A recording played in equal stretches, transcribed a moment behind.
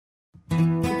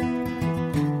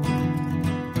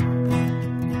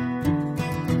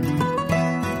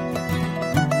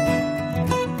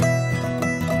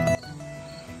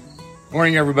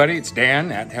Morning everybody, it's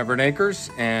Dan at Hebron Acres,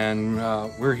 and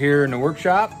we're here in the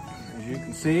workshop. As you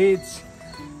can see,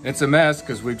 it's a mess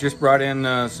because we've just brought in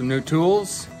some new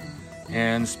tools.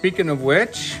 And speaking of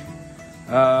which,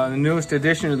 the newest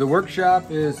addition to the workshop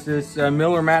is this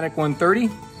Millermatic 130.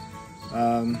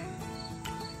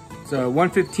 It's a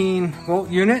 115 volt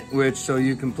unit, so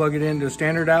you can plug it into a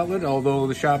standard outlet, although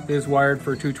the shop is wired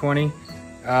for 220.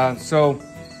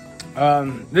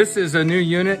 This is a new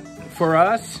unit for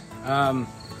us.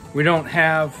 We don't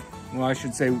have, well, I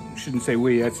shouldn't say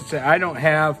we, I don't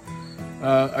have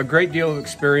a great deal of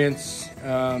experience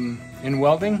in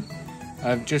welding.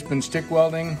 I've just been stick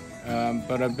welding,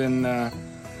 but I've been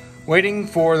waiting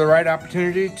for the right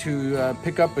opportunity to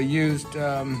pick up a used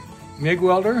MIG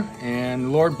welder, and the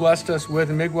Lord blessed us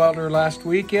with a MIG welder last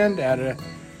weekend at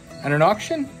an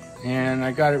auction, and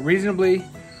I got it reasonably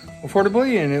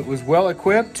affordably, and it was well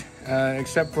equipped,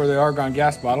 except for the argon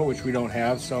gas bottle, which we don't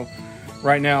have. So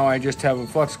right now I just have a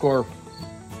flux core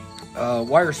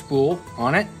wire spool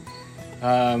on it.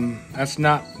 That's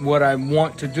not what I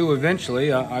want to do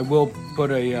eventually. I will put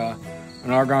an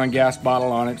argon gas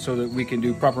bottle on it so that we can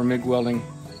do proper MIG welding.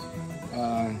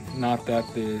 Not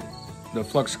that the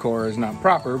flux core is not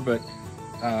proper, but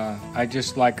I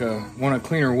just want a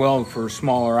cleaner weld for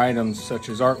smaller items such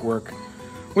as artwork,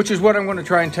 which is what I'm going to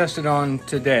try and test it on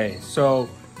today. So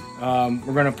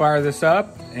we're going to fire this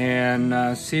up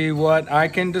and see what I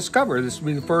can discover. This will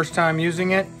be the first time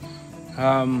using it.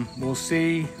 We'll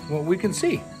see what we can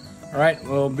see. All right,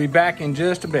 we'll be back in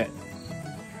just a bit.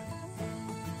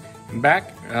 I'm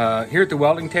back here at the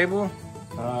welding table.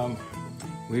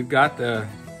 We've got the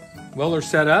welder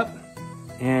set up,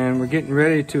 and we're getting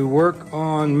ready to work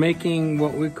on making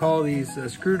what we call these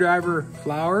screwdriver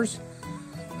flowers.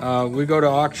 We go to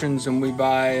auctions and we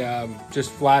buy just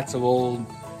flats of old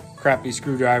crappy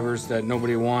screwdrivers that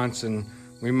nobody wants, and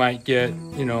we might get,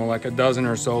 you know, like a dozen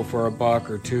or so for $1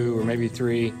 or $2 or maybe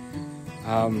 $3.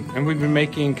 And we've been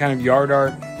making kind of yard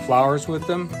art flowers with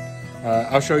them.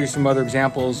 I'll show you some other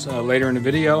examples later in the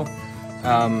video.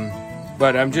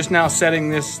 But I'm just now setting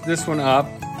this one up.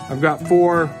 I've got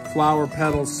 4 flower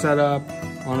petals set up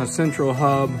on a central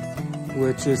hub,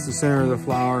 which is the center of the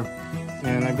flower.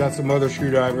 And I've got some other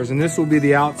screwdrivers, and this will be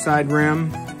the outside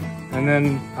rim. And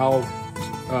then I'll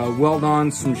weld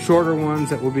on some shorter ones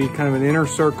that will be kind of an inner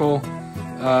circle,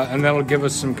 and that'll give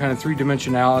us some kind of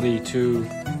 3-dimensionality to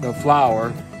the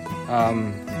flower.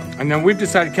 And then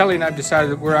Kelly and I've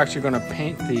decided that we're actually going to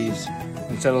paint these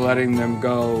instead of letting them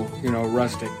go, you know,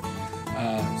 rustic.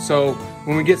 So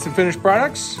when we get some finished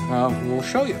products, we'll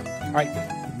show you. All right,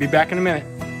 be back in a minute.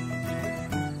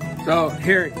 So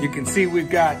here you can see we've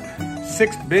got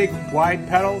 6 big wide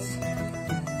petals, 8,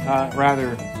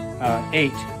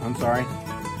 I'm sorry. I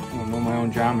don't know my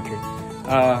own geometry.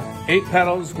 8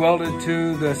 petals welded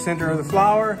to the center of the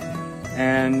flower,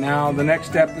 and now the next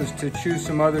step is to choose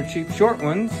some other cheap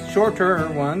shorter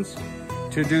ones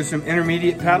to do some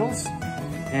intermediate petals,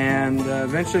 and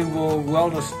eventually we'll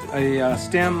weld a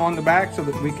stem on the back so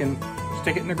that we can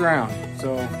stick it in the ground.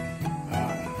 So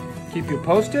keep you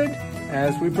posted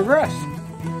as we progress.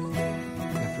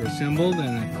 After assembled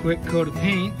and a quick coat of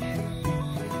paint,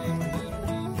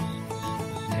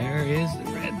 there is the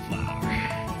red flower.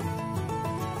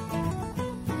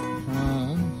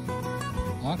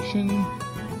 Auction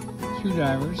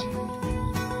screwdrivers. It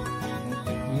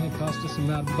cost us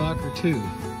about $1 or $2.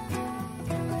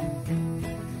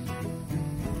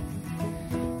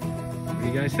 What do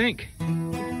you guys think?